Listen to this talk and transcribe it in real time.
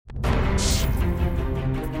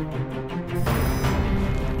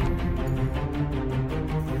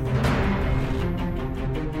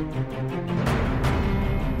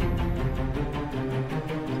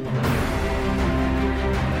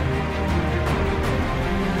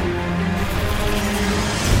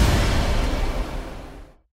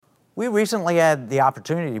We recently had the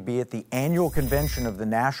opportunity to be at the annual convention of the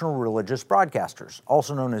National Religious Broadcasters,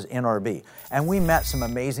 also known as NRB, and we met some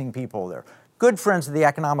amazing people there. Good friends of the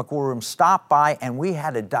Economic War Room stopped by and we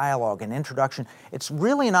had a dialogue, an introduction. It's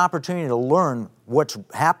really an opportunity to learn what's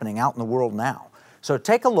happening out in the world now. So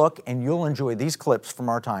take a look and you'll enjoy these clips from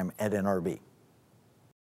our time at NRB.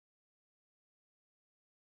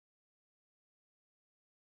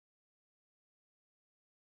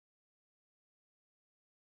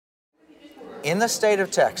 In the state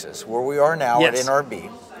of Texas, where we are now at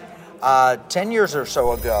NRB, 10 years or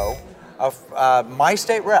so ago, my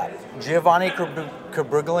state rep, Giovanni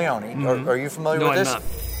Cabriglione, are you familiar with this? I'm not.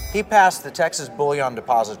 He passed the Texas Bullion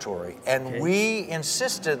Depository, and we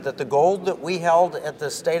insisted that the gold that we held at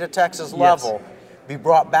the state of Texas level be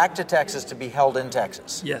brought back to Texas to be held in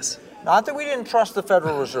Texas. Yes. Not that we didn't trust the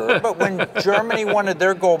Federal Reserve, but when Germany wanted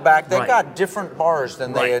their gold back, they got different bars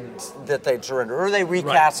than they'd surrendered, or they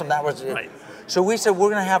recast them. That was it. So we said, we're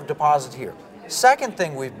going to have deposit here. Second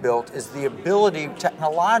thing we've built is the ability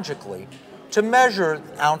technologically to measure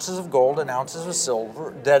ounces of gold and ounces of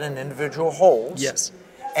silver that an individual holds. Yes.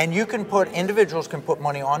 And individuals can put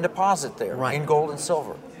money on deposit there in gold and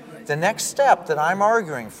silver. The next step that I'm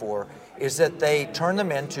arguing for is that they turn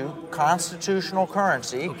them into constitutional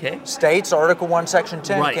currency. Okay. States, Article 1, Section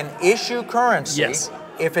 10, can issue currency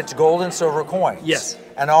if it's gold and silver coins. Yes.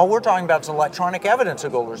 And all we're talking about is electronic evidence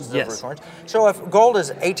of gold or silver coins. So if gold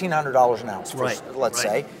is $1,800 an ounce, let's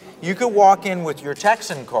say, you could walk in with your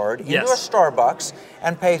Texan card into a Starbucks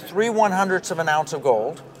and pay 3/100ths of an ounce of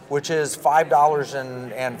gold, which is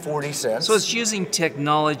 $5.40. So it's using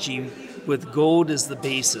technology with gold as the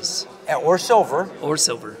basis. Or silver. Or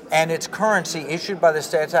silver. And it's currency issued by the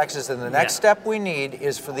state of Texas. And the next step we need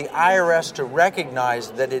is for the IRS to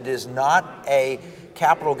recognize that it is not a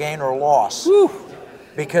capital gain or loss. Whew.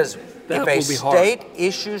 Because if a state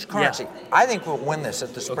issues currency, I think we'll win this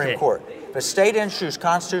at the Supreme Court. If a state issues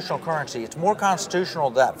constitutional currency, it's more constitutional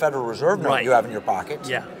than that Federal Reserve note you have in your pocket.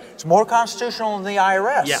 Yeah. It's more constitutional than the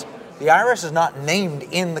IRS. Yeah. The IRS is not named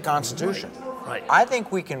in the Constitution. Right. I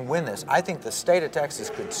think we can win this. I think the state of Texas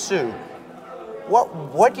could sue.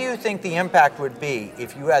 What do you think the impact would be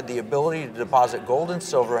if you had the ability to deposit gold and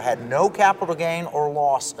silver, had no capital gain or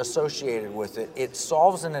loss associated with it? It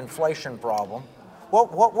solves an inflation problem.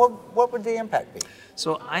 What would the impact be?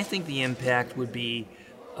 So I think the impact would be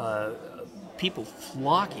people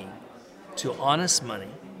flocking to honest money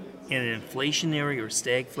in an inflationary or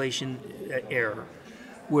stagflation era,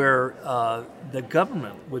 where the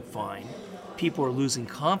government would find people are losing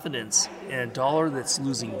confidence in a dollar that's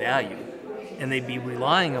losing value, and they'd be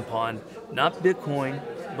relying upon not Bitcoin,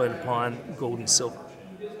 but upon gold and silver.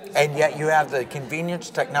 And yet you have the convenience,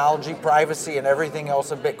 technology, privacy, and everything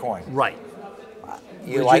else of Bitcoin. Right.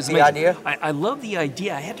 You like the idea? I love the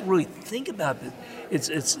idea. I had to really think about it.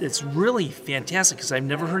 It's really fantastic because I've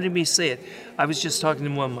never heard anybody say it. I was just talking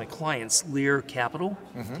to one of my clients, Lear Capital,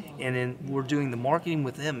 and we're doing the marketing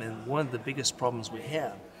with them. And one of the biggest problems we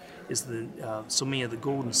have is that so many of the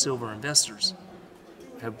gold and silver investors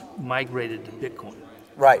have migrated to Bitcoin.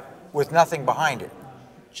 Right, with nothing behind it.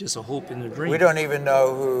 Just a hope and a dream. We don't even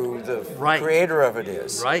know who the creator of it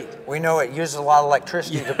is. Right. We know it uses a lot of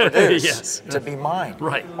electricity to produce, to be mined.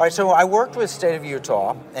 Right. All right, so I worked with State of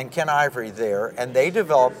Utah and Ken Ivory there, and they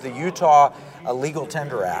developed the Utah Legal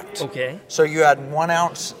Tender Act. Okay. So you had 1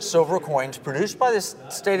 ounce silver coins produced by the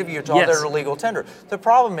state of Utah that are legal tender. The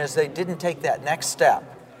problem is they didn't take that next step.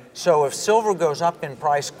 So if silver goes up in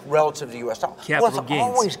price relative to the U.S. dollar, it's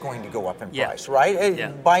always going to go up in price,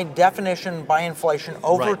 right? By definition, by inflation,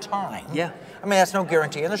 over time. Yeah. I mean, that's no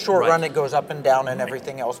guarantee. In the short run, it goes up and down and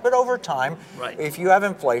everything else. But over time, if you have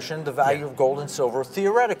inflation, the value of gold and silver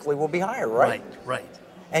theoretically will be higher, right? Right.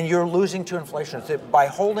 And you're losing to inflation by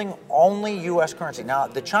holding only U.S. currency. Now,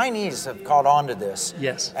 the Chinese have caught on to this.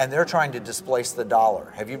 Yes. And they're trying to displace the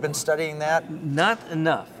dollar. Have you been studying that? Not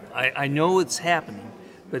enough. I know it's happening.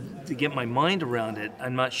 But to get my mind around it,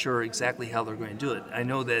 I'm not sure exactly how they're going to do it. I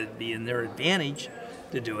know that it'd be in their advantage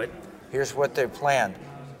to do it. Here's what they've planned.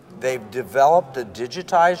 They've developed a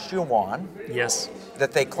digitized yuan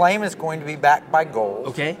that they claim is going to be backed by gold.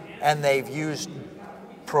 Okay. And they've used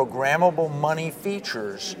programmable money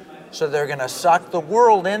features. So they're going to suck the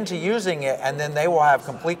world into using it, and then they will have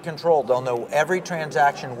complete control. They'll know every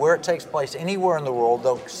transaction, where it takes place, anywhere in the world.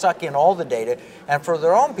 They'll suck in all the data. And for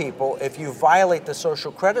their own people, if you violate the social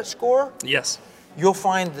credit score, you'll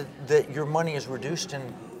find that your money is reduced in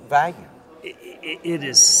value. It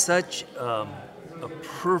is such a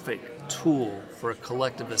perfect tool for a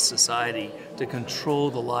collectivist society to control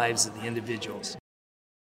the lives of the individuals.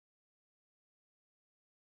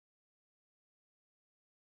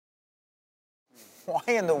 Why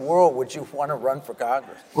in the world would you want to run for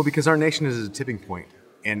Congress? Well, because our nation is at a tipping point,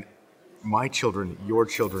 and my children, your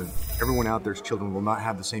children, everyone out there's children will not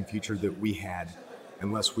have the same future that we had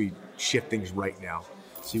unless we shift things right now.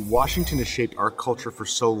 See, Washington has shaped our culture for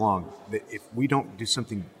so long that if we don't do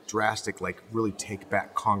something drastic, like really take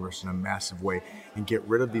back Congress in a massive way and get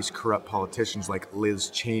rid of these corrupt politicians like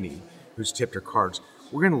Liz Cheney, who's tipped her cards,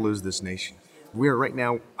 we're going to lose this nation. We are right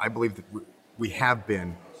now, I believe that we have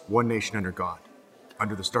been one nation under God,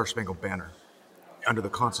 under the Star-Spangled Banner, under the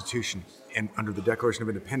Constitution, and under the Declaration of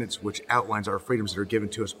Independence, which outlines our freedoms that are given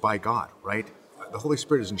to us by God, right? The Holy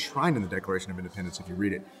Spirit is enshrined in the Declaration of Independence if you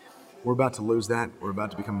read it. We're about to lose that. We're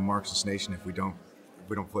about to become a Marxist nation if we don't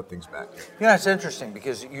flip things back. Yeah, it's interesting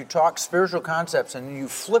because you talk spiritual concepts and you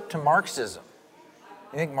flip to Marxism.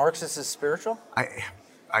 You think Marxism is spiritual?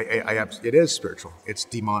 It is spiritual. It's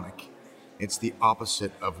demonic. It's the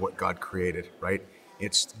opposite of what God created, right?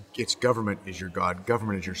 It's government is your God.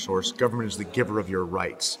 Government is your source. Government is the giver of your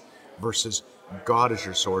rights versus God is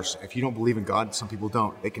your source. If you don't believe in God, some people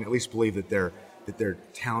don't. They can at least believe that their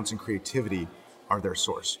talents and creativity are their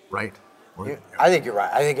source, right? I think you're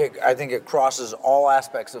right. I think it crosses all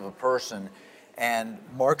aspects of a person, and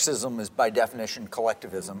Marxism is by definition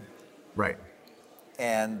collectivism. Right.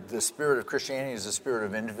 And the spirit of Christianity is the spirit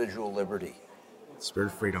of individual liberty. Spirit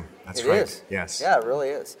of freedom. That's it right. Is. Yes. Yeah, it really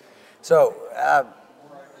is. So,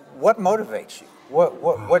 what motivates you?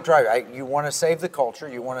 What drives you? You want to save the culture.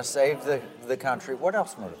 You want to save the country. What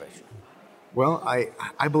else motivates you? Well,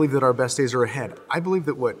 I believe that our best days are ahead. I believe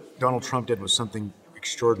that what Donald Trump did was something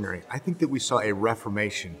extraordinary. I think that we saw a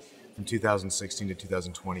reformation from 2016 to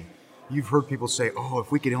 2020. You've heard people say, oh,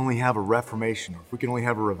 if we could only have a reformation, or if we could only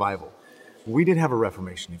have a revival. We did have a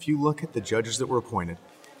reformation. If you look at the judges that were appointed,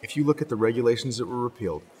 if you look at the regulations that were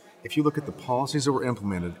repealed, if you look at the policies that were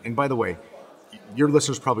implemented, and by the way, your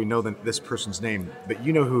listeners probably know this person's name, but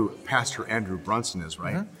you know who Pastor Andrew Brunson is,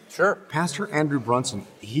 right? Mm-hmm. Sure. Pastor Andrew Brunson,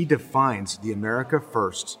 he defines the America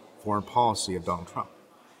First foreign policy of Donald Trump,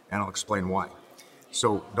 and I'll explain why.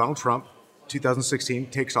 So Donald Trump, 2016,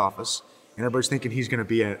 takes office, and everybody's thinking he's going to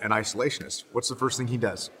be an isolationist. What's the first thing he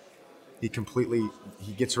does? He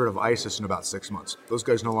gets rid of ISIS in about 6 months. Those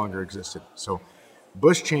guys no longer existed. So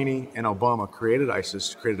Bush, Cheney, and Obama created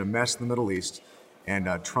ISIS, created a mess in the Middle East, and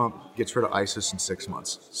Trump gets rid of ISIS in 6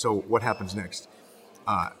 months. So what happens next?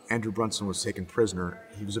 Andrew Brunson was taken prisoner.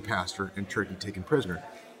 He was a pastor in Turkey, taken prisoner.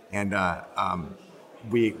 And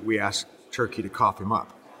we asked Turkey to cough him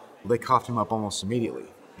up. Well, they coughed him up almost immediately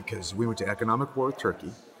because we went to economic war with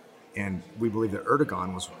Turkey, and we believe that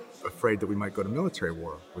Erdogan was afraid that we might go to military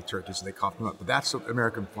war with Turkey, so they coughed him up. But that's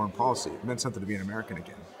American foreign policy. It meant something to be an American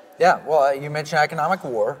again. Yeah, well, you mentioned economic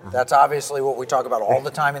war. That's obviously what we talk about all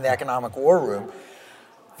the time in the economic war room.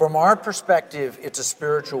 From our perspective, it's a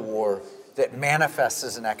spiritual war that manifests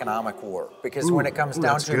as an economic war. Because when it comes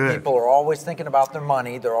down to it, people are always thinking about their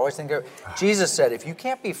money. They're always thinking. Jesus said, if you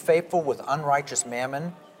can't be faithful with unrighteous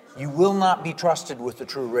mammon, you will not be trusted with the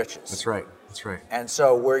true riches. That's right. That's right. And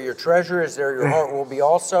so where your treasure is, there your heart will be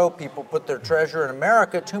also. People put their treasure in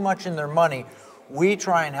America too much in their money. We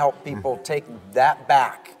try and help people take that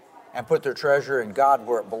back and put their treasure in God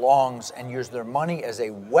where it belongs and use their money as a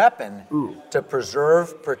weapon to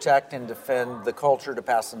preserve, protect, and defend the culture to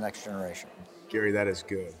pass to the next generation. Gary, that is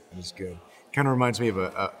good. That is good. Kind of reminds me of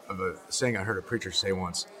a saying I heard a preacher say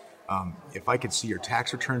once. If I could see your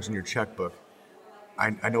tax returns and your checkbook,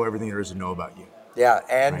 I know everything there is to know about you. Yeah,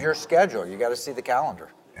 and your schedule. You got to see the calendar.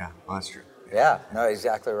 Yeah, well, that's true. Yeah, no,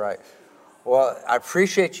 exactly right. Well, I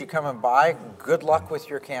appreciate you coming by. Good luck with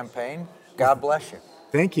your campaign. God bless you.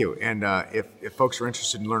 Thank you. And if folks are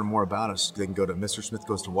interested in learning more about us, they can go to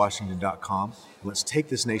MrSmithGoesToWashington.com. Let's take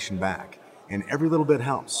this nation back. And every little bit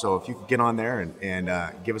helps. So if you could get on there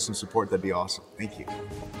and give us some support, that'd be awesome. Thank you.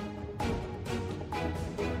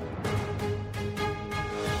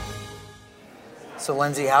 So,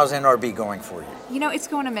 Lindsay, how's NRB going for you? You know, it's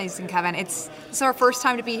going amazing, Kevin. It's our first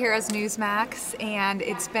time to be here as Newsmax, and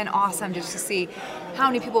it's been awesome just to see how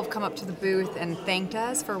many people have come up to the booth and thanked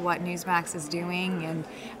us for what Newsmax is doing, and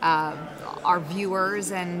our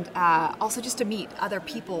viewers, and also just to meet other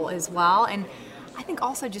people as well. And I think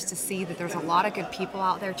also just to see that there's a lot of good people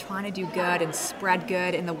out there trying to do good and spread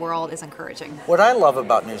good in the world is encouraging. What I love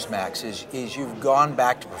about Newsmax is you've gone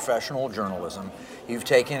back to professional journalism. You've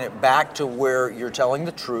taken it back to where you're telling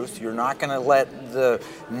the truth. You're not going to let the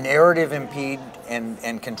narrative impede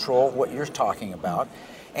and control what you're talking about.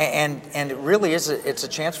 And it really is it's a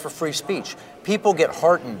chance for free speech. People get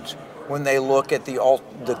heartened when they look at the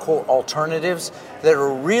quote alternatives that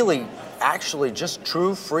are really actually just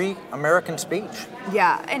true free American speech.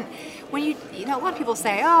 Yeah, and when you know, a lot of people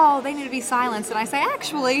say, oh, they need to be silenced. And I say,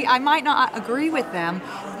 actually, I might not agree with them.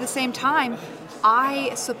 At the same time,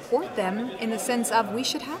 I support them in the sense of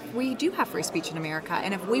we do have free speech in America,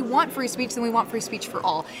 and if we want free speech, then we want free speech for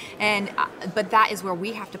all. And but that is where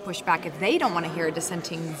we have to push back. If they don't want to hear a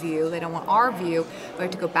dissenting view, they don't want our view, we have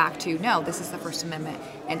to go back to no. This is the First Amendment,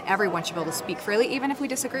 and everyone should be able to speak freely, even if we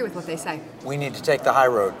disagree with what they say. We need to take the high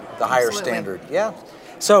road, the higher Absolutely. standard. Yeah.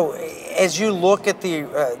 So as you look at the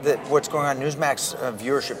what's going on, Newsmax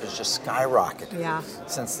viewership has just skyrocketed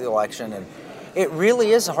since the election, and it really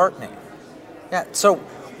is heartening. Yeah. So,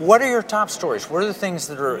 what are your top stories? What are the things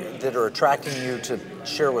that are attracting you to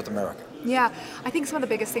share with America? Yeah, I think some of the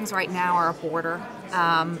biggest things right now are a border.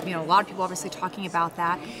 A lot of people obviously talking about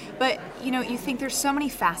that, but you think there's so many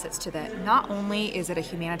facets to that. Not only is it a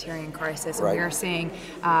humanitarian crisis, and we are seeing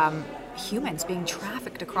humans being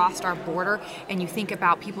trafficked across our border, and you think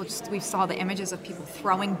about people, we saw the images of people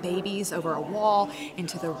throwing babies over a wall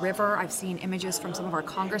into the river. I've seen images from some of our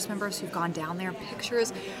Congress members who've gone down there,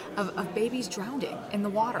 pictures of babies drowning in the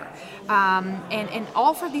water. And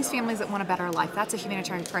all for these families that want a better life. That's a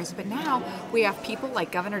humanitarian crisis. But now we have people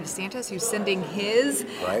like Governor DeSantis who's sending his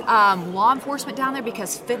law enforcement down there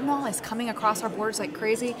because fentanyl is coming across our borders like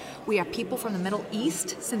crazy. We have people from the Middle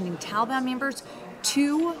East sending Taliban members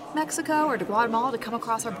to Mexico or to Guatemala to come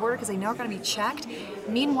across our border because they know are going to be checked.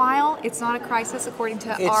 Meanwhile, it's not a crisis according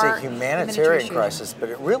to our It's a humanitarian crisis, but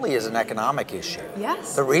it really is an economic issue.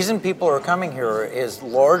 Yes. The reason people are coming here is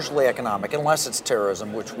largely economic, unless it's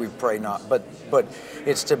terrorism, which we pray not. But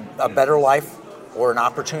it's to a better life or an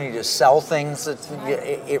opportunity to sell things.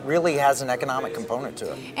 It really has an economic component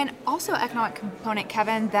to it. And also economic component,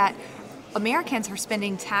 Kevin, that Americans are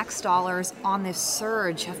spending tax dollars on this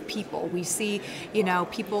surge of people. We see,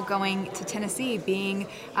 people going to Tennessee, being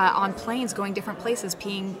on planes, going different places,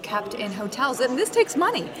 being kept in hotels. And this takes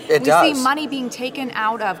money. We see money being taken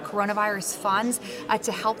out of coronavirus funds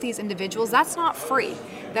to help these individuals. That's not free.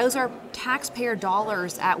 Those are taxpayer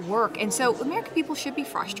dollars at work. And so American people should be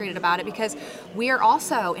frustrated about it because we are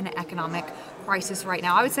also in an economic crisis right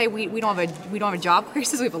now. I would say we don't have a job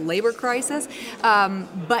crisis, we have a labor crisis.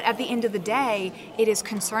 But at the end of the day, it is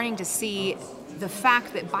concerning to see the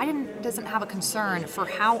fact that Biden doesn't have a concern for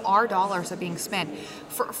how our dollars are being spent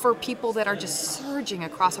for people that are just surging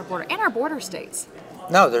across our border and our border states.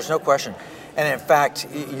 No, there's no question. And in fact,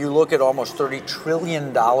 you look at almost $30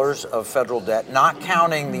 trillion of federal debt, not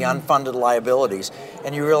counting the unfunded liabilities,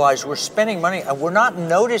 and you realize we're spending money, and we're not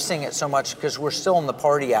noticing it so much because we're still in the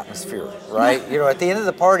party atmosphere, right? At the end of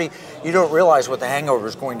the party, you don't realize what the hangover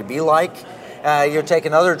is going to be like. You'll take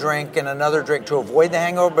another drink and another drink to avoid the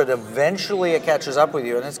hangover, but eventually it catches up with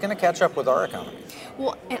you, and it's going to catch up with our economy.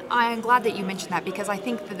 Well, and I'm glad that you mentioned that because I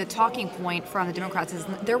think that the talking point from the Democrats is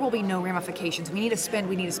there will be no ramifications. We need to spend,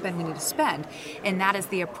 we need to spend, we need to spend. And that is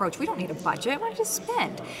the approach. We don't need a budget, we need to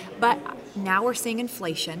spend. But now we're seeing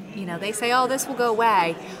inflation. They say, oh, this will go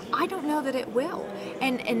away. I don't know that it will.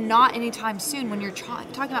 And not anytime soon when you're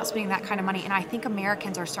talking about spending that kind of money. And I think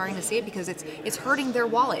Americans are starting to see it because it's hurting their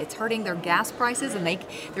wallet. It's hurting their gas prices, and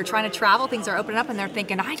they're trying to travel. Things are opening up, and they're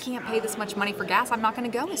thinking, I can't pay this much money for gas. I'm not going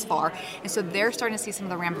to go as far. And so they're starting to see some of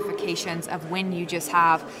the ramifications of when you just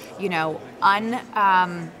have,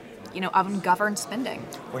 ungoverned spending.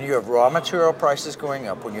 When you have raw material prices going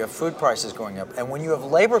up, when you have food prices going up, and when you have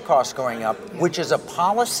labor costs going up, which is a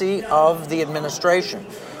policy of the administration,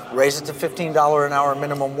 raise it to $15 an hour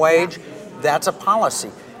minimum wage, that's a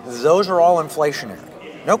policy. Those are all inflationary.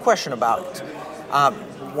 No question about it.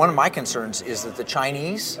 One of my concerns is that the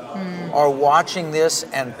Chinese are watching this,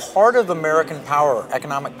 and part of American power,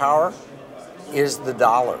 economic power, is the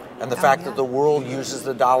dollar and the fact that the world uses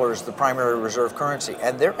the dollar as the primary reserve currency,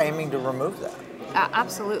 and they're aiming to remove that.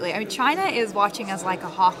 Absolutely. I mean, China is watching us like a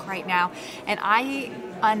hawk right now, and I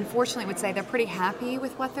unfortunately would say they're pretty happy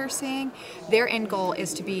with what they're seeing. Their end goal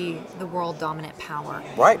is to be the world dominant power.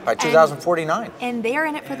 Right, by 2049. And they're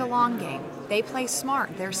in it for the long game. They play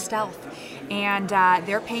smart, they're stealth, and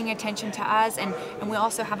they're paying attention to us. And we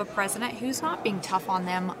also have a president who's not being tough on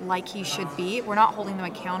them like he should be. We're not holding them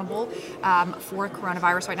accountable for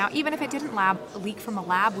coronavirus right now. Even if it didn't leak from a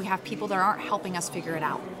lab, we have people that aren't helping us figure it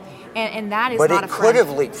out. And that is but not a But it could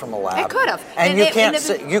have leaked from a lab. It could have. And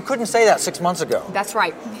you couldn't say that 6 months ago. That's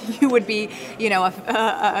right. You would be,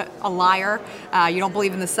 a liar. You don't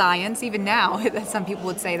believe in the science. Even now, some people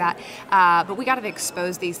would say that. But we got to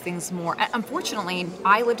expose these things more. unfortunately,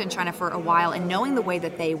 I lived in China for a while, and knowing the way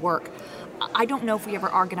that they work, I don't know if we ever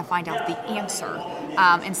are going to find out the answer.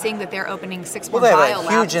 And seeing that they're opening 6 more Well, they biolabs.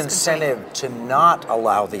 have a huge incentive to not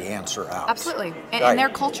allow the answer out. Absolutely. And, Right. and their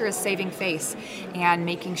culture is saving face and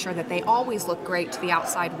making sure that they always look great to the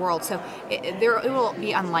outside world. So it will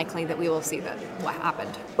be unlikely that we will see what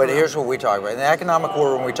happened. But here's what we talk about. In the economic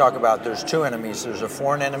war, when we talk about there's two enemies, there's a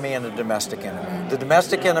foreign enemy and a domestic enemy. The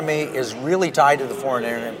domestic enemy is really tied to the foreign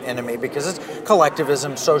enemy because it's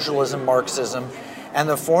collectivism, socialism, Marxism. And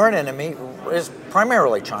the foreign enemy is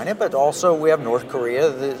primarily China, but also we have North Korea,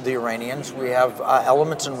 the Iranians. We have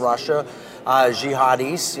elements in Russia,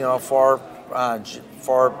 jihadis,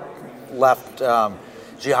 far left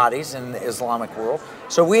jihadis in the Islamic world.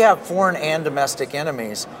 So we have foreign and domestic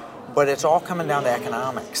enemies, but it's all coming down to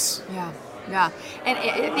economics. Yeah. And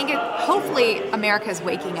I think hopefully America is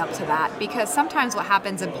waking up to that, because sometimes what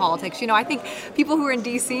happens in politics, I think people who are in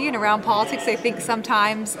DC and around politics, they think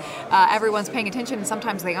sometimes everyone's paying attention and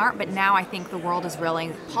sometimes they aren't. But now I think the world is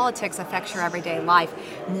realizing politics affects your everyday life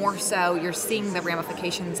more so. You're seeing the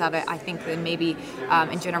ramifications of it, I think, than maybe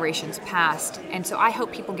in generations past. And so I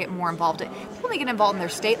hope people get more involved. People may get involved in their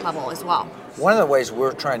state level as well. One of the ways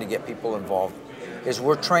we're trying to get people involved is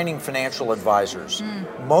we're training financial advisors.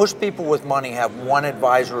 Most people with money have one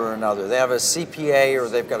advisor or another. They have a CPA, or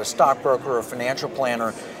they've got a stockbroker or a financial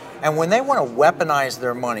planner. And when they want to weaponize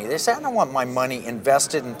their money, they say, I don't want my money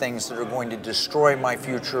invested in things that are going to destroy my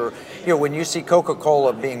future. When you see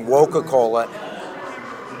Coca-Cola being Woca-Cola,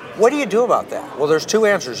 what do you do about that? Well, there's two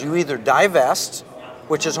answers. You either divest,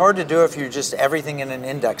 which is hard to do if you're just everything in an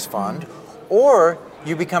index fund, or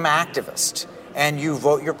you become activist and you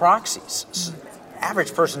vote your proxies.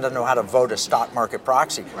 Average person doesn't know how to vote a stock market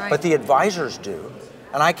proxy, but the advisors do.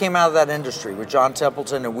 And I came out of that industry with John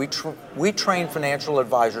Templeton, and we train financial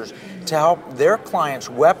advisors to help their clients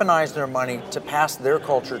weaponize their money to pass their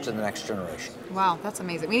culture to the next generation. Wow, that's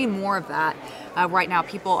amazing. We need more of that right now,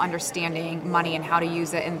 people understanding money and how to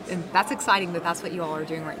use it. And that's exciting that that's what you all are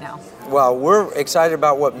doing right now. Well, we're excited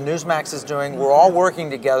about what Newsmax is doing. We're all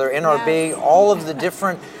working together, NRB, all the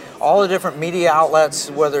different media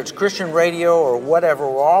outlets, whether it's Christian radio or whatever,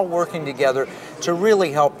 we're all working together to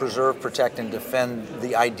really help preserve, protect, and defend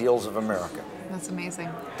the ideals of America. That's amazing.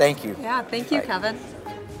 Thank you. Yeah, thank you, Kevin.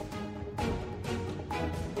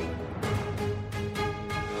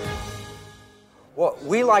 Well,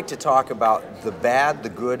 we like to talk about the bad, the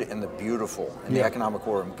good, and the beautiful in the economic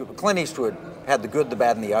war. Clint Eastwood had the good, the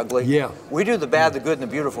bad, and the ugly. Yeah. We do the bad, the good, and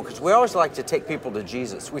the beautiful because we always like to take people to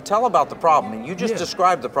Jesus. We tell about the problem, and you just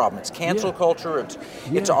described the problem. It's cancel culture.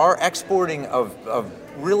 It's our exporting of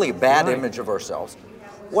really a bad image of ourselves.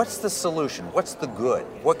 What's the solution? What's the good?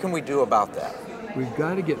 What can we do about that? We've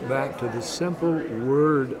got to get back to the simple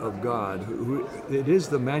Word of God. It is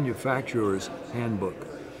the manufacturer's handbook.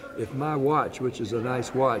 If my watch, which is a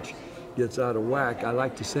nice watch, gets out of whack, I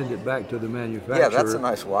like to send it back to the manufacturer. Yeah, that's a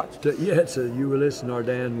nice watch. It's a Ulysse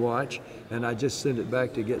Nardin watch, and I just sent it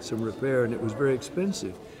back to get some repair, and it was very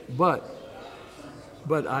expensive. But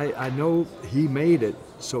I know he made it,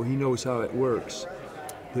 so he knows how it works.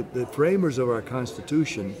 The framers of our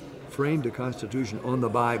Constitution framed the Constitution on the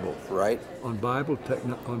Bible. Right. On Bible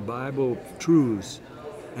truths,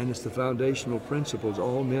 and it's the foundational principles.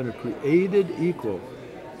 All men are created equal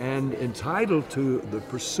and entitled to the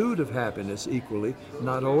pursuit of happiness equally,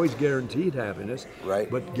 not always guaranteed happiness,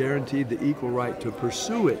 but guaranteed the equal right to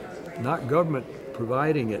pursue it, not government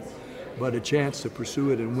providing it, but a chance to pursue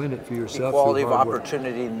it and win it for yourself. Equality of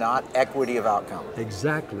opportunity, not equity of outcome.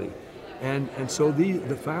 Exactly. And so the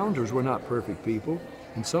founders were not perfect people.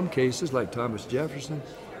 In some cases, like Thomas Jefferson,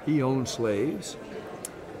 he owned slaves.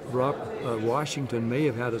 Washington may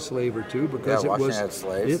have had a slave or two because Washington had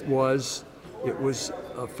slaves. It was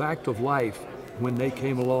a fact of life when they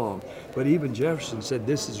came along. But even Jefferson said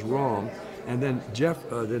this is wrong, and then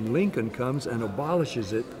Lincoln comes and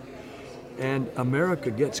abolishes it, and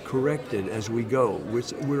America gets corrected as we go.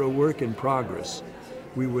 We're a work in progress.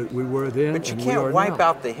 We were then, but you and we can't are wipe now.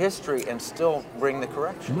 out the history and still bring the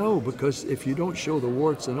correction. No, because if you don't show the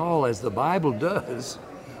warts and all, as the Bible does,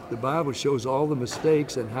 the Bible shows all the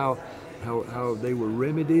mistakes and how they were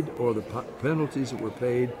remedied, or the penalties that were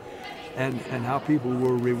paid, and how people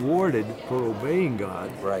were rewarded for obeying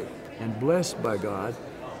God, and blessed by God.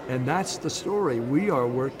 And that's the story. We are a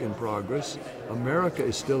work in progress. America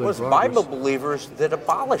is still in progress. It was Bible believers that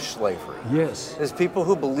abolished slavery. Yes. There's people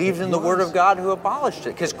who believed in the Word of God who abolished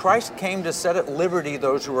it, because Christ came to set at liberty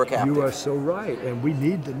those who were captive. You are so right, and we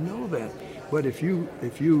need to know that. But if you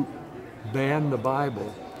ban the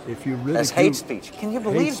Bible if you really That's hate speech. Can you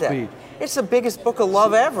believe that? speech. It's the biggest book of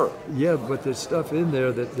love ever. Yeah, but there's stuff in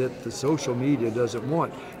there that the social media doesn't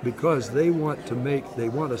want, because they want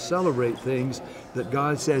to celebrate things that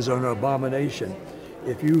God says are an abomination.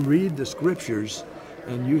 If you read the scriptures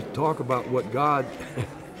and you talk about what God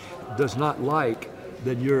does not like,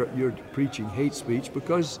 then you're preaching hate speech,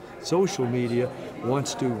 because social media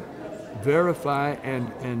wants to verify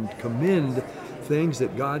and commend things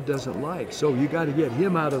that God doesn't like. So you got to get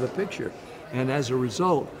him out of the picture. And as a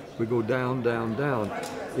result, we go down, down, down.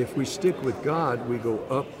 If we stick with God, we go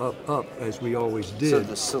up, up, up, as we always did. So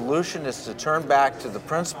the solution is to turn back to the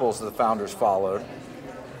principles the founders followed,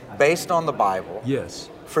 based on the Bible. Yes.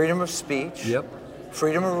 Freedom of speech. Yep.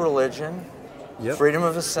 Freedom of religion. Yep. Freedom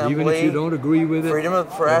of assembly. Even if you don't agree with it, freedom of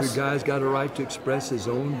press. every guy's got a right to express his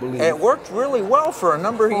own belief. It worked really well for a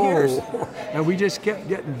number of years. And we just kept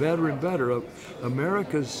getting better and better.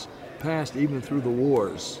 America's past, even through the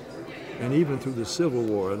wars, and even through the Civil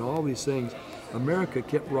War and all these things, America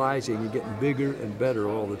kept rising and getting bigger and better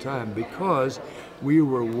all the time, because we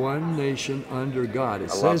were one nation under God. It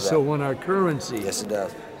says so on our currency. Yes, it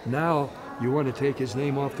does. Now, you want to take his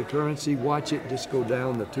name off the currency, watch it just go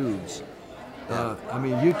down the tubes. I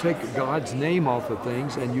mean, you take God's name off of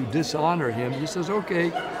things and you dishonor him. He says, okay,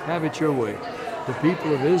 have it your way. The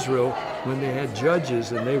people of Israel, when they had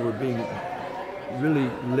judges and they were being really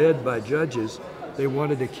led by judges, they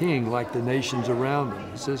wanted a king like the nations around them.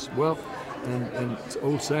 He says, well, and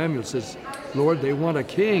old Samuel says, Lord, they want a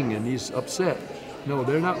king, and he's upset. No,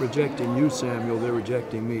 they're not rejecting you, Samuel, they're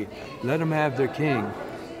rejecting me. Let them have their king,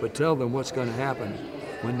 but tell them what's going to happen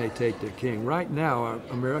when they take their king. Right now, our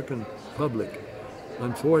American public,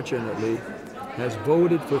 unfortunately, has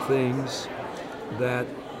voted for things that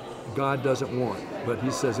God doesn't want. But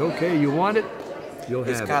he says, okay, you want it, you'll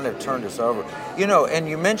have it. He's kind of turned us over. You know, and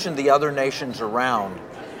you mentioned the other nations around.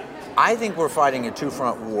 I think we're fighting a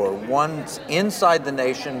two-front war. One's inside the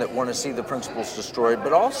nation that want to see the principles destroyed,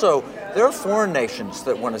 but also there are foreign nations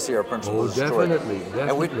that want to see our principles destroyed. Definitely.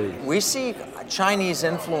 And we see Chinese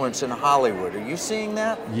influence in Hollywood. Are you seeing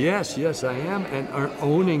that? Yes, I am, and are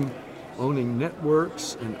owning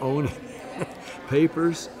networks and owning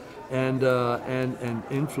papers and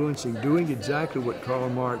influencing, doing exactly what Karl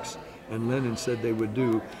Marx and Lenin said they would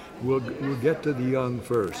do. We'll get to the young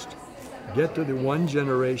first. Get to the one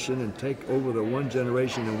generation and take over the one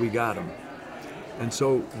generation, and we got them. And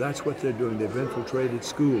so that's what they're doing. They've infiltrated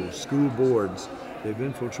schools, school boards. They've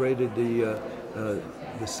infiltrated the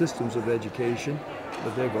systems of education,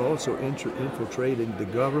 but they've also infiltrated the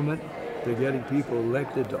government. They're getting people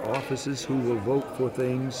elected to offices who will vote for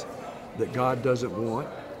things that God doesn't want,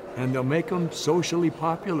 and they'll make them socially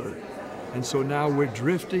popular. And so now we're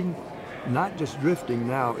drifting, not just drifting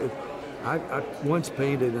now. I once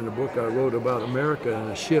painted in a book I wrote about America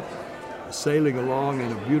in a ship sailing along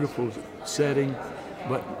in a beautiful setting,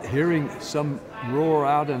 but hearing some roar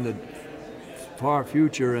out in the far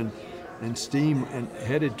future and steam and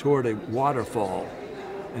headed toward a waterfall.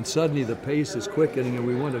 And suddenly the pace is quickening and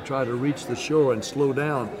we want to try to reach the shore and slow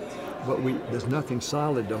down, but there's nothing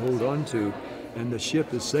solid to hold on to, and the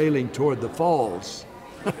ship is sailing toward the falls.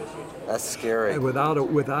 That's scary. And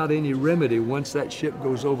without any remedy, once that ship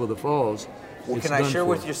goes over the falls, well, it's can I share for.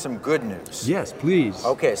 with you some good news? Yes, please.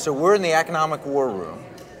 Okay, so we're in the economic war room.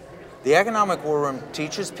 The economic war room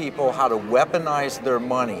teaches people how to weaponize their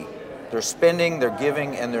money, their spending, their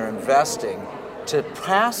giving, and their investing to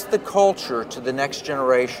pass the culture to the next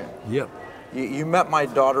generation. Yep. You met my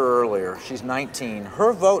daughter earlier. She's 19.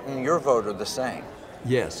 Her vote and your vote are the same.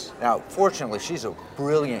 Yes. Now, fortunately, she's a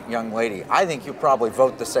brilliant young lady. I think you probably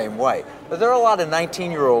vote the same way. But there are a lot of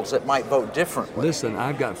 19-year-olds that might vote differently. Listen,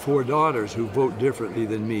 I've got 4 daughters who vote differently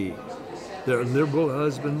than me. They're liberal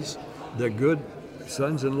husbands. They're good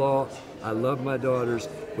sons-in-law. I love my daughters,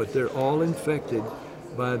 but they're all infected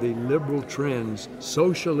by the liberal trends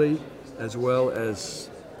socially as well as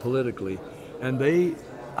politically. And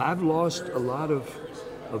I've lost a lot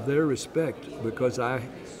of their respect because I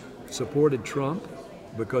supported Trump,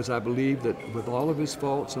 because I believe that with all of his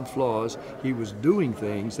faults and flaws, he was doing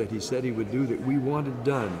things that he said he would do that we wanted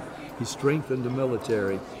done. He strengthened the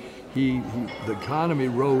military. The economy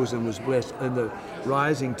rose and was blessed, and the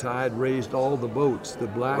rising tide raised all the boats. The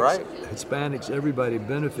blacks, right. Hispanics, everybody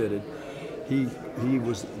benefited. He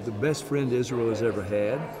was the best friend Israel has ever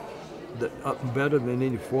had, better than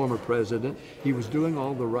any former president. He was doing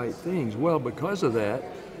all the right things. Well, because of that,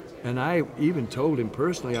 and I even told him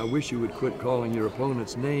personally, I wish you would quit calling your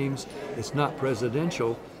opponents names. It's not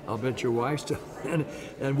presidential. I'll bet your wife's still,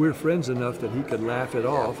 and we're friends enough that he could laugh it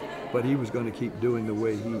off, but he was going to keep doing the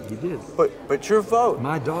way he did. But your vote.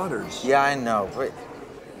 My daughters. Yeah, I know. But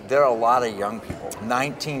there are a lot of young people,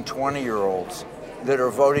 19, 20-year-olds, that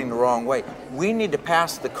are voting the wrong way. We need to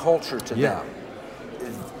pass the culture to them.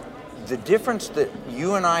 The difference that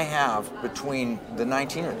you and I have between the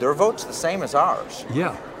 19, their vote's the same as ours.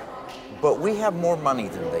 Yeah. But we have more money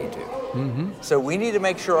than they do. So we need to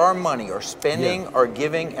make sure our money, our spending, our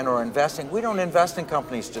giving, and our investing, we don't invest in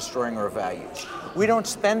companies destroying our values. We don't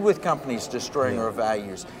spend with companies destroying our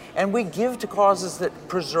values. And we give to causes that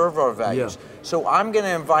preserve our values. So I'm going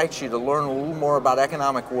to invite you to learn a little more about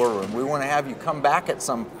Economic War Room. We want to have you come back at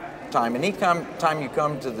some time. Anytime you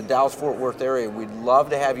come to the Dallas-Fort Worth area, we'd love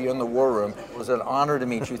to have you in the War Room. It was an honor to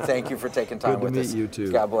meet you. Thank you for taking time with us. Good to meet you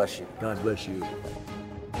too. God bless you. God bless you.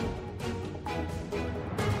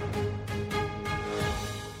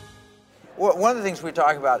 Well, one of the things we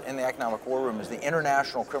talk about in the Economic War Room is the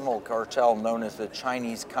international criminal cartel known as the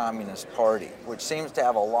Chinese Communist Party, which seems to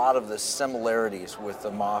have a lot of the similarities with the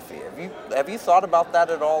mafia. Have you thought about that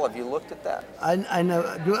at all? Have you looked at that? I never.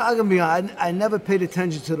 I'm gonna be honest. I never paid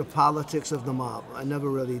attention to the politics of the mob. I never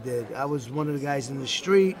really did. I was one of the guys in the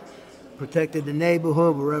street, protected the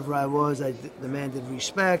neighborhood wherever I was. I demanded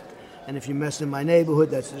respect. And if you mess in my neighborhood,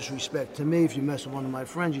 that's disrespect to me. If you mess with one of my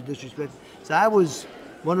friends, you disrespect. So I was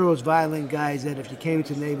one of those violent guys that if you came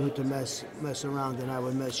to the neighborhood to mess around, then I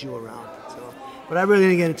would mess you around. So, but I really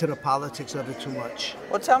didn't get into the politics of it too much.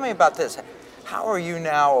 Well, tell me about this. How are you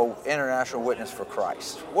now an international witness for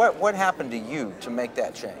Christ? What happened to you to make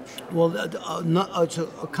that change? Well, it's a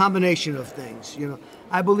combination of things. You know,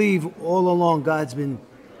 I believe all along God's been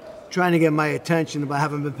trying to get my attention, but I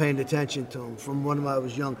haven't been paying attention to him from when I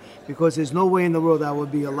was young, because there's no way in the world I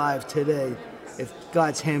would be alive today if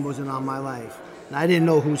God's hand wasn't on my life. And I didn't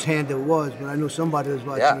know whose hand it was, but I knew somebody was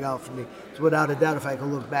watching out for me. So without a doubt, if I could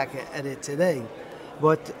look back at it today.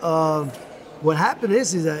 But what happened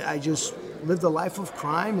is I just lived a life of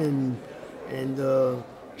crime and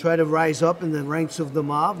tried to rise up in the ranks of the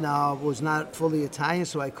mob. Now, I was not fully Italian,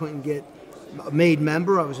 so I couldn't get made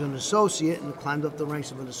member. I was an associate and climbed up the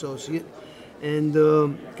ranks of an associate and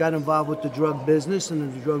got involved with the drug business,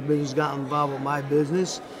 and the drug business got involved with my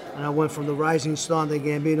business. And I went from the rising star in the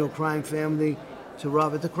Gambino crime family to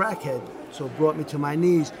Robert the Crackhead. So it brought me to my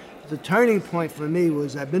knees. The turning point for me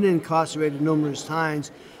was I've been incarcerated numerous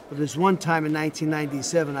times, but this one time in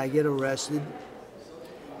 1997 I get arrested,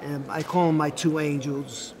 and I call them my two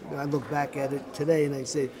angels. I look back at it today and I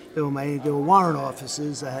say they were warrant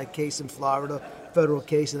officers. I had a case in Florida, federal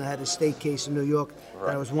case, and I had a state case in New York that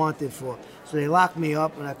I was wanted for. So they locked me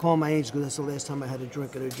up, and I call my angels because that's the last time I had a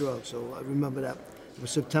drink of a drug. So I remember that. It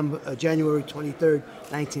was January 23rd,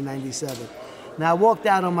 1997. Now, I walked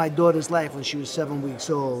out on my daughter's life when she was 7 weeks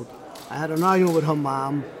old. I had an argument with her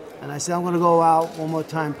mom, and I said, I'm going to go out one more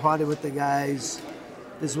time, party with the guys.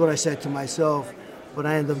 This is what I said to myself, but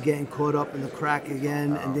I ended up getting caught up in the crack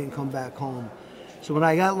again and didn't come back home. So when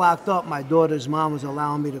I got locked up, my daughter's mom was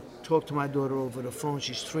allowing me to talk to my daughter over the phone.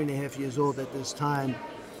 She's 3.5 years old at this time.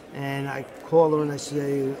 And I call her and I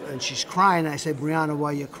say, and she's crying. I say, Brianna,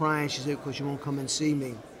 why are you crying? She said, because you won't come and see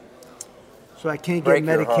me. So I can't get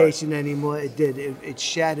medication anymore. It did. It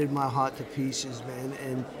shattered my heart to pieces, man.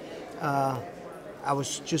 And I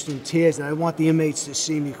was just in tears. And I want the inmates to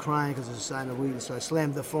see me crying because it's a sign of weakness. So I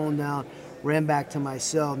slammed the phone down, ran back to my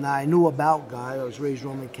cell. Now, I knew about God. I was raised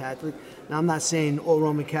Roman Catholic. Now, I'm not saying all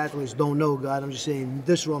Roman Catholics don't know God. I'm just saying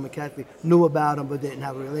this Roman Catholic knew about him but didn't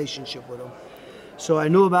have a relationship with him. So I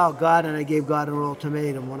knew about God, and I gave God an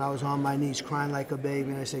ultimatum when I was on my knees crying like a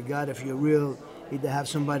baby. And I said, God, if you're real, either have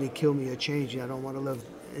somebody kill me or change me. I don't want to live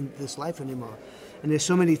in this life anymore. And there's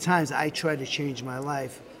so many times I try to change my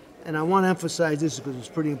life. And I want to emphasize this because it's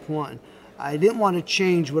pretty important. I didn't want to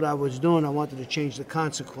change what I was doing. I wanted to change the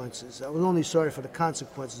consequences. I was only sorry for the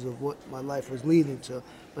consequences of what my life was leading to,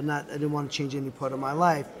 but I didn't want to change any part of my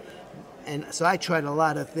life. And so I tried a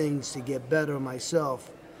lot of things to get better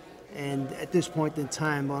myself. And at this point in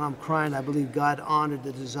time, when I'm crying, I believe God honored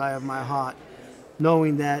the desire of my heart,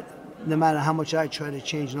 knowing that no matter how much I tried to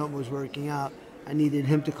change and what was working out, I needed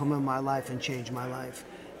him to come in my life and change my life.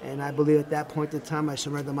 And I believe at that point in time, I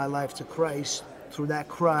surrendered my life to Christ through that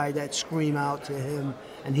cry, that scream out to him,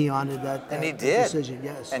 and he honored that and he did. Decision.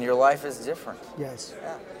 Yes. And your life is different. Yes.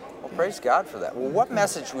 Yeah. Well, praise God for that. Well, what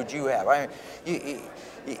message would you have? I mean,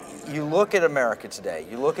 you look at America today,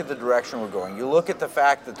 you look at the direction we're going, you look at the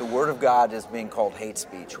fact that the Word of God is being called hate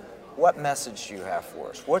speech. What message do you have for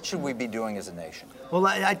us? What should we be doing as a nation? Well,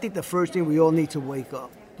 I think the first thing, we all need to wake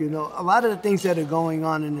up. You know, a lot of the things that are going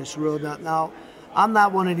on in this world now, I'm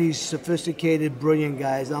not one of these sophisticated, brilliant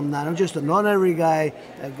guys. I'm not. I'm just an ordinary guy.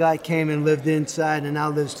 That guy came and lived inside and now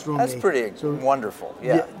lives through me. That's pretty wonderful,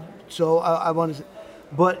 yeah. So I want to say,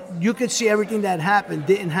 But you could see everything that happened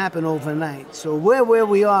didn't happen overnight. So where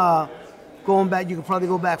we are, going back, you could probably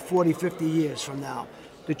go back 40, 50 years from now.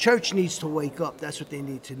 The church needs to wake up. That's what they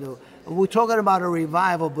need to do. And we're talking about a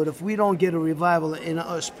revival, but if we don't get a revival in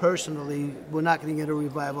us personally, we're not going to get a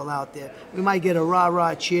revival out there. We might get a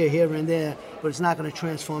rah-rah cheer here and there, but it's not going to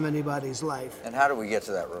transform anybody's life. And how do we get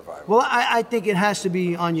to that revival? Well, I think it has to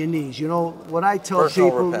be on your knees. You know, what I tell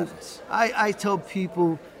Personal people, repentance. I tell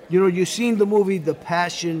people, you know, you've seen the movie The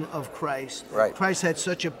Passion of Christ. Right. Christ had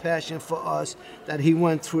such a passion for us that he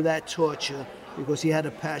went through that torture because he had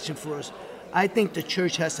a passion for us. I think the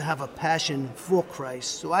church has to have a passion for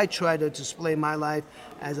Christ. So I try to display my life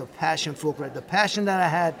as a passion for Christ. The passion that I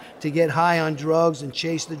had to get high on drugs and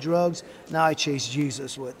chase the drugs, now I chase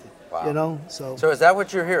Jesus with it. Wow. You know, so is that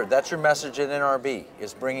what you're here? That's your message at NRB,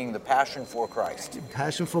 is bringing the passion for Christ.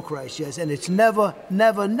 passion for Christ, yes. And it's never,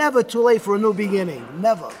 never, never too late for a new beginning.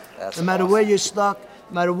 Never. That's no matter awesome. where you're stuck,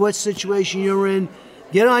 no matter what situation you're in,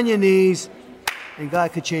 get on your knees and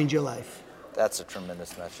God could change your life. That's a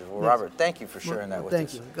tremendous message. Well, Robert, thank you for sharing that with us.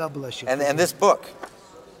 Thank you. God bless you. And this book,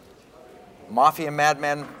 Mafia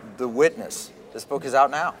Madman, The Witness, this book is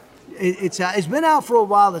out now. It's been out for a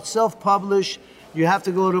while. It's self-published. You have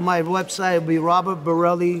to go to my website. It'll be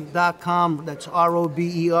robertborelli.com. That's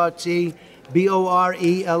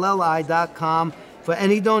RobertBorelli.com. For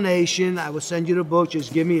any donation, I will send you the book.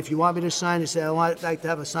 Just give me, if you want me to sign it, say I'd like to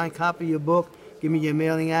have a signed copy of your book. Give me your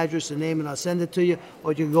mailing address and name, and I'll send it to you.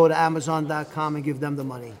 Or you can go to Amazon.com and give them the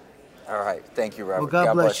money. All right. Thank you, Robert. Well,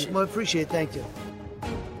 God bless you. Well, I appreciate it. Thank you.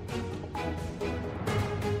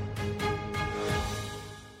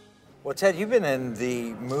 Well, Ted, you've been in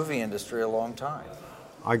the movie industry a long time.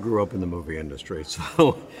 I grew up in the movie industry,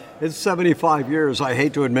 so it's 75 years. I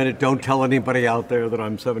hate to admit it. Don't tell anybody out there that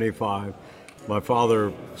I'm 75. My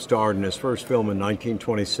father starred in his first film in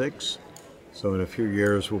 1926. So in a few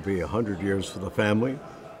years will be 100 years for the family.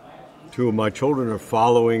 Two of my children are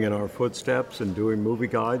following in our footsteps and doing movie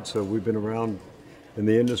guides, so we've been around in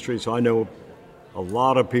the industry. So I know a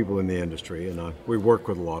lot of people in the industry, and we work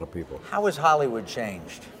with a lot of people. How has Hollywood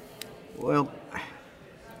changed? Well,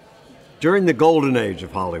 during the golden age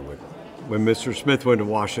of Hollywood, when Mr. Smith went to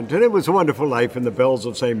Washington, it was a wonderful life, and the bells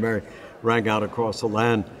of St. Mary rang out across the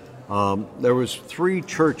land. There was 3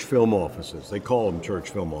 church film offices. They call them church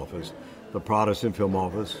film offices. The Protestant Film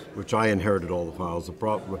Office, which I inherited all the files,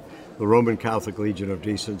 the Roman Catholic Legion of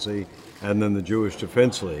Decency, and then the Jewish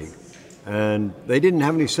Defense League. And they didn't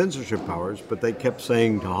have any censorship powers, but they kept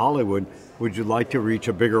saying to Hollywood, would you like to reach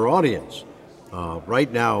a bigger audience? Right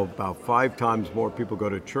now, about 5 times more people go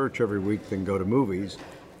to church every week than go to movies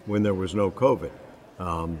when there was no COVID.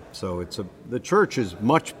 So the church is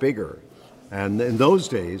much bigger. And in those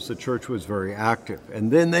days, the church was very active. And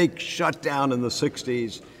then they shut down in the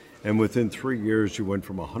 60s. And within 3 years, you went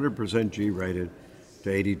from 100% G-rated to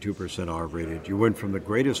 82% R-rated. You went from the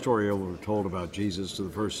greatest story ever told about Jesus to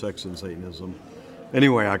the first sex and Satanism.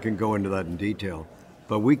 Anyway, I can go into that in detail.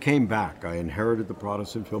 But we came back. I inherited the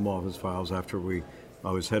Protestant Film Office files after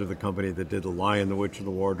I was head of the company that did The Lion, the Witch, and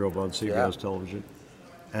the Wardrobe on CBS television.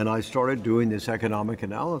 And I started doing this economic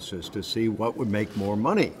analysis to see what would make more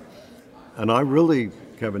money. And I really,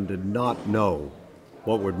 Kevin, did not know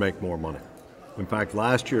what would make more money. In fact,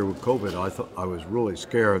 last year with COVID, I was really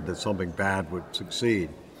scared that something bad would succeed.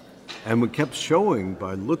 And we kept showing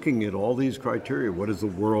by looking at all these criteria, what is the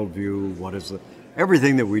worldview, what is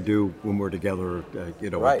everything that we do when we're together,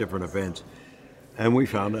 Right. at different events. And we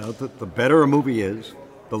found out that the better a movie is,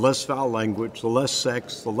 the less foul language, the less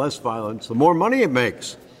sex, the less violence, the more money it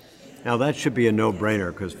makes. Now that should be a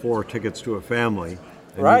no-brainer because 4 tickets to a family,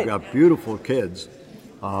 and Right. you've got beautiful kids,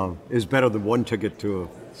 is better than 1 ticket to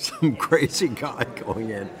some crazy guy going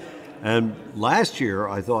in. And last year,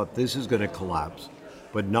 I thought this is going to collapse.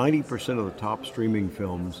 But 90% of the top streaming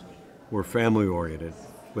films were family-oriented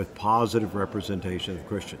with positive representation of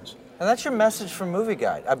Christians. And that's your message from Movie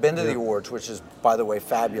Guide. I've been to the awards, which is, by the way,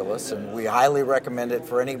 fabulous, and we highly recommend it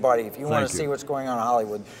for anybody. If you want to see what's going on in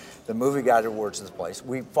Hollywood, the Movie Guide Awards is the place.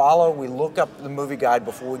 We look up the Movie Guide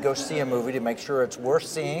before we go see a movie to make sure it's worth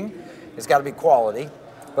seeing. It's got to be quality,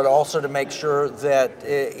 but also to make sure that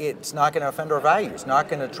it's not going to offend our values, not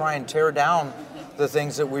going to try and tear down the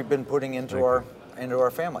things that we've been putting into our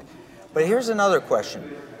family. But here's another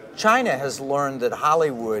question. China has learned that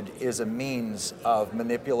Hollywood is a means of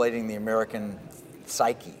manipulating the American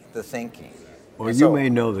psyche, the thinking. Well, you may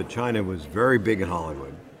know that China was very big in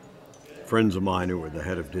Hollywood. Friends of mine who were the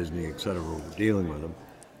head of Disney, et cetera, were dealing with them.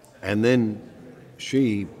 And then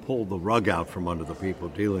she pulled the rug out from under the people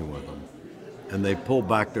dealing with them. And they pulled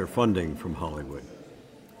back their funding from Hollywood,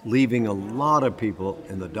 leaving a lot of people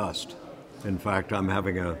in the dust. In fact, I'm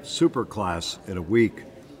having a super class in a week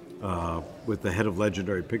with the head of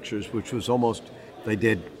Legendary Pictures, which was almost, they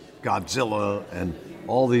did Godzilla and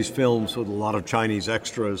all these films with a lot of Chinese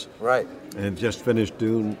extras. Right. And just finished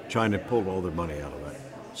Dune. China pulled all their money out of that.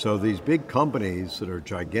 So these big companies that are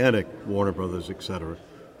gigantic, Warner Brothers, et cetera,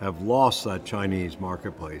 have lost that Chinese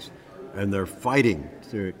marketplace, and they're fighting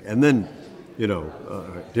to. And then,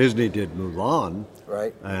 Disney did Mulan,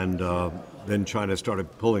 right? And then China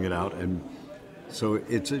started pulling it out, and so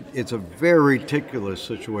it's a very ridiculous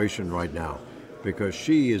situation right now, because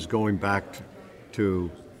Xi is going back to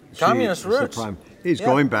communist roots. He's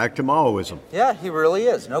going back to Maoism. Yeah, he really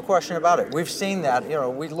is. No question about it. We've seen that.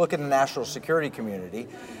 We look at the national security community,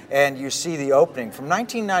 and you see the opening. From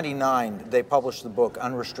 1999, they published the book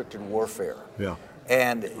Unrestricted Warfare. Yeah.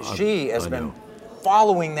 And Xi has been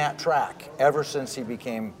following that track ever since he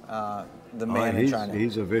became the man in China.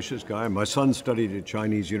 He's a vicious guy. My son studied at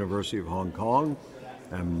Chinese University of Hong Kong,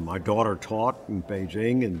 and my daughter taught in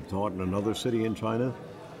Beijing and taught in another city in China,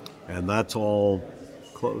 and that's all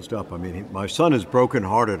closed up. I mean, my son is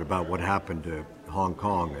brokenhearted about what happened to Hong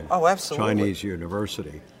Kong and Chinese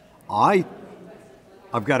University. I've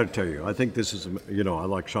got to tell you, I think this is, I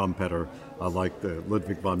like Schumpeter, I like the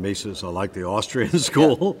Ludwig von Mises, I like the Austrian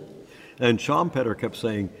school. Yeah. And Schumpeter kept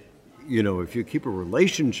saying, if you keep a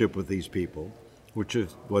relationship with these people, which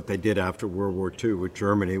is what they did after World War II with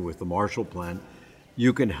Germany, with the Marshall Plan,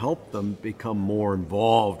 you can help them become more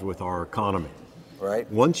involved with our economy. Right.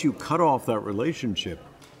 Once you cut off that relationship,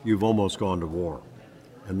 you've almost gone to war.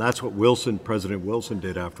 And that's what President Wilson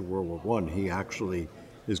did after World War I. He actually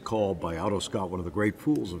is called by Otto Scott one of the great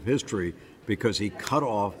fools of history, because he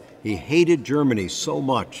hated Germany so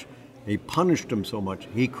much, he punished them so much,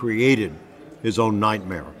 he created his own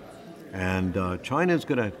nightmare. And China's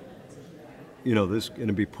going to, this is going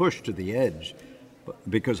to be pushed to the edge,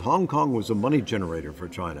 because Hong Kong was a money generator for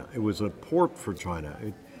China. It was a port for China.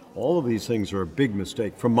 All of these things are a big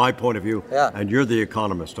mistake from my point of view, and you're the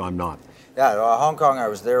economist, I'm not. Yeah, Hong Kong, I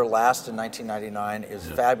was there last in 1999. It was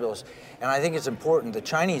fabulous. And I think it's important. The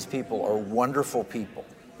Chinese people are wonderful people.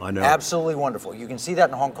 I know. Absolutely wonderful. You can see that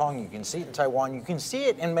in Hong Kong, you can see it in Taiwan, you can see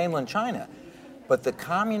it in mainland China. But the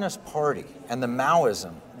Communist Party and the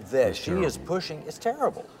Maoism that Xi is pushing is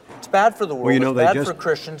terrible. It's bad for the world, it's bad for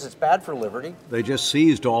Christians, it's bad for liberty. They just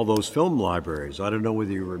seized all those film libraries. I don't know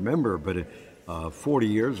whether you remember, but 40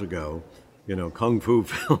 years ago, Kung Fu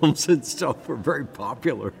films and stuff were very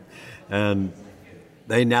popular. And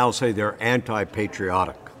they now say they're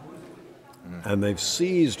anti-patriotic. And they've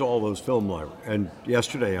seized all those film libraries. And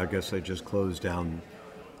yesterday, I guess they just closed down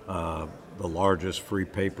the largest free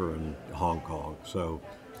paper in Hong Kong. So,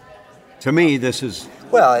 to me, this is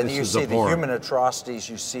you see the human atrocities,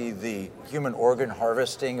 you see the human organ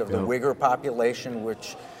harvesting of the Uyghur population,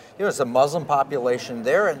 which it's a Muslim population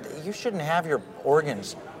there, and you shouldn't have your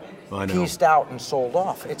organs pieced out and sold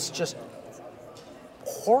off. It's just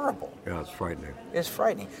horrible. Yeah, it's frightening. It's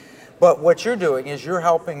frightening. But what you're doing is you're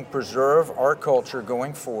helping preserve our culture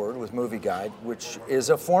going forward with Movie Guide, which is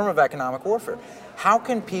a form of economic warfare. How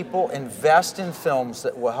can people invest in films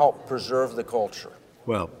that will help preserve the culture?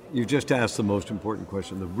 Well, you just asked the most important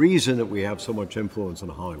question. The reason that we have so much influence in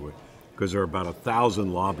Hollywood, because there are about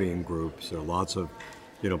 1,000 lobbying groups, there are lots of,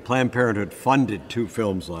 Planned Parenthood funded 2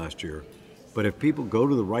 films last year. But if people go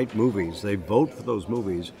to the right movies, they vote for those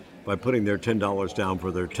movies by putting their $10 down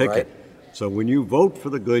for their ticket. Right. So when you vote for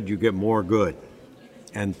the good, you get more good.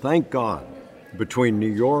 And thank God, between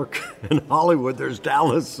New York and Hollywood, there's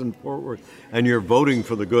Dallas and Fort Worth, and you're voting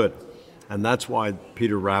for the good. And that's why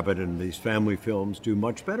Peter Rabbit and these family films do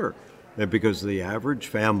much better. Because the average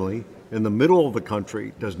family in the middle of the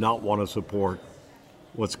country does not want to support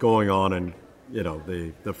what's going on in,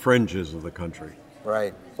 the fringes of the country.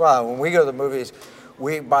 Right. Well, when we go to the movies,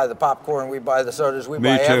 we buy the popcorn, we buy the sodas, we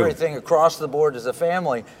buy everything across the board as a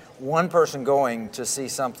family. One person going to see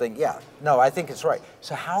something, I think it's right.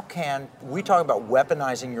 So how can we talk about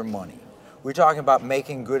weaponizing your money? We're talking about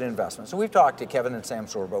making good investments. So we've talked to Kevin and Sam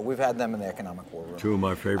Sorbo. We've had them in the Economic War Room. 2 of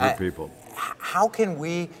my favorite people. How can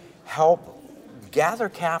we help gather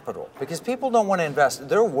capital? Because people don't want to invest.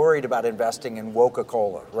 They're worried about investing in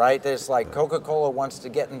Coca-Cola, right? It's like Coca-Cola wants to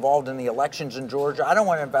get involved in the elections in Georgia. I don't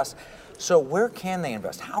want to invest. So where can they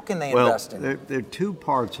invest? How can they invest in it? There are 2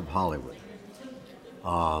 parts of Hollywood.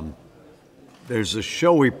 There's a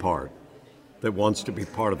showy part that wants to be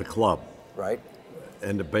part of the club. Right.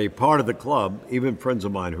 And to be part of the club, even friends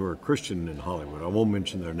of mine who are Christian in Hollywood, I won't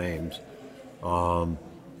mention their names,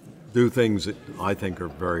 do things that I think are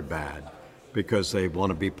very bad because they want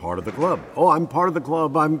to be part of the club. Oh, I'm part of the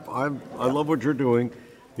club. I love what you're doing.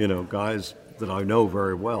 Guys that I know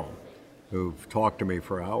very well. who've talked to me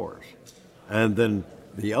for hours. And then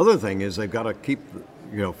the other thing is they've got to keep,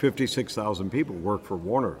 56,000 people work for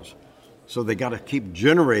Warner's. So they got to keep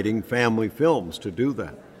generating family films to do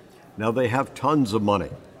that. Now they have tons of money.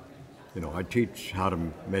 I teach how to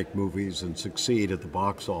make movies and succeed at the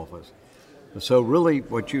box office. So really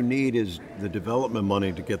what you need is the development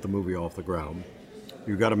money to get the movie off the ground.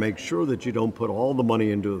 You've got to make sure that you don't put all the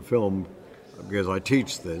money into the film, because I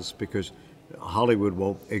teach this, because Hollywood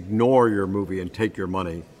won't ignore your movie and take your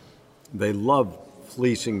money. They love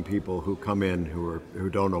fleecing people who come in who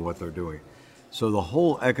don't know what they're doing. So the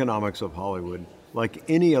whole economics of Hollywood, like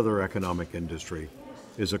any other economic industry,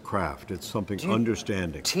 is a craft. It's something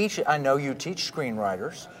understanding. I know you teach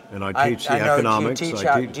screenwriters. And I teach the economics.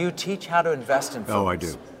 Do you teach how to invest in films? Oh, I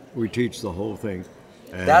do. We teach the whole thing.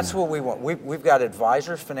 And that's what we want. We've got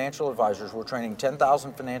advisors, financial advisors. We're training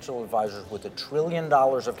 10,000 financial advisors with $1 trillion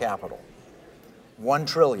of capital. 1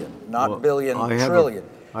 trillion, not billion, trillion.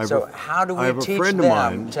 So how do we teach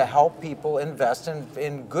them to help people invest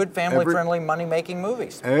in good family-friendly, money-making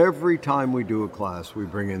movies? Every time we do a class, we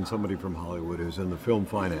bring in somebody from Hollywood who's in the film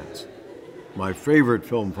finance. My favorite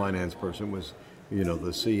film finance person was, the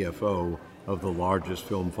CFO of the largest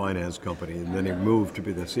film finance company, and then he moved to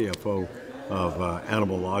be the CFO of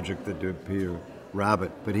Animal Logic that did Peter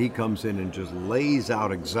Rabbit. But he comes in and just lays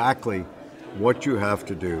out exactly what you have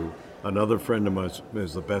to do. Another friend of mine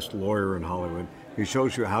is the best lawyer in Hollywood. He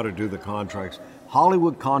shows you how to do the contracts.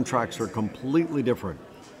 Hollywood contracts are completely different.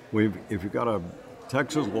 If you've got a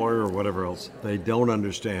Texas lawyer or whatever else, they don't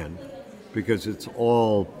understand because it's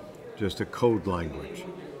all just a code language.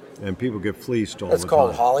 And people get fleeced all the time. That's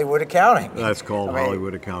called Hollywood accounting. That's called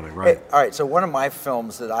Hollywood accounting, right. All right, so one of my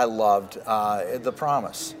films that I loved, The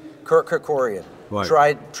Promise, Kurt Kerkorian.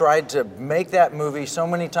 Right. Tried to make that movie so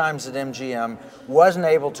many times at MGM, wasn't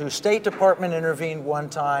able to. State Department intervened one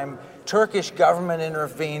time, Turkish government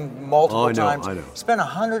intervened multiple times. I know. Spent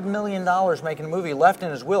 $100 million making a movie, left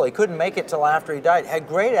in his will. He couldn't make it till after he died. Had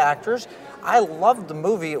great actors. I loved the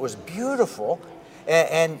movie. It was beautiful.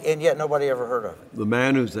 And yet nobody ever heard of it. The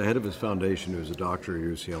man who's the head of his foundation, who's a doctor at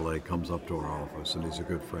UCLA, comes up to our office, and he's a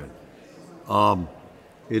good friend.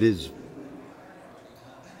 It is,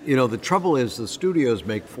 the trouble is the studios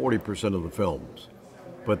make 40% of the films,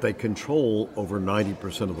 but they control over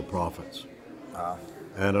 90% of the profits.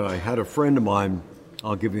 And I had a friend of mine,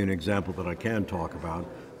 I'll give you an example that I can talk about,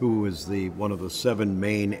 who was one of the 7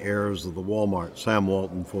 main heirs of the Walmart, Sam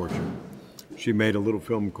Walton fortune. She made a little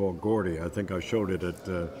film called Gordy. I think I showed it at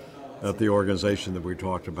the organization that we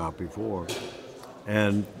talked about before.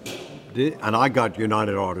 And I got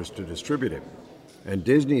United Artists to distribute it. And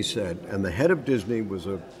Disney said, and the head of Disney was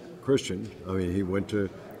a Christian. I mean, he went to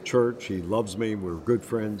church. He loves me. We're good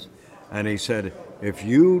friends. And he said, if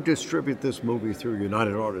you distribute this movie through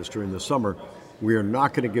United Artists during the summer, we are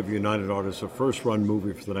not going to give United Artists a first-run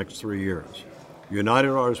movie for the next 3 years.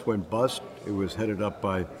 United Artists went bust. It was headed up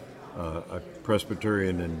by a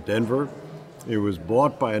Presbyterian in Denver. It was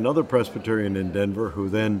bought by another Presbyterian in Denver who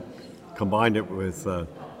then combined it with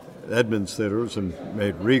Edmunds Theaters and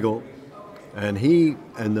made Regal. And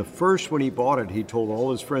when he bought it, he told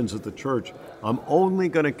all his friends at the church, I'm only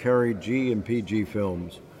going to carry G and PG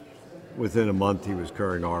films. Within a month, he was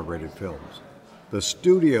carrying R-rated films. The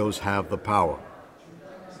studios have the power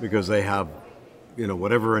because they have,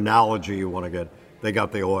 whatever analogy you want to get. They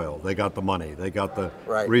got the oil, they got the money, they got the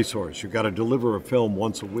resource. You've got to deliver a film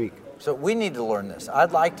once a week. So we need to learn this.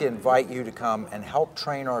 I'd like to invite you to come and help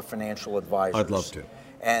train our financial advisors. I'd love to.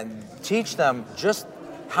 And teach them just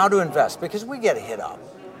how to invest, because we get hit up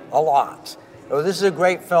a lot. Oh, this is a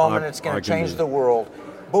great film and it's going to change the world.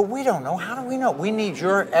 But we don't know. How do we know? We need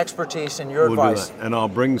your expertise and your advice. Do that. And I'll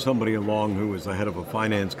bring somebody along who is the head of a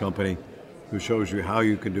finance company who shows you how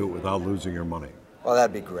you can do it without losing your money. Well,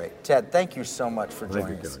 that'd be great. Ted, thank you so much for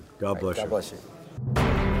joining us. God bless you. God bless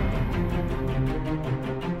you.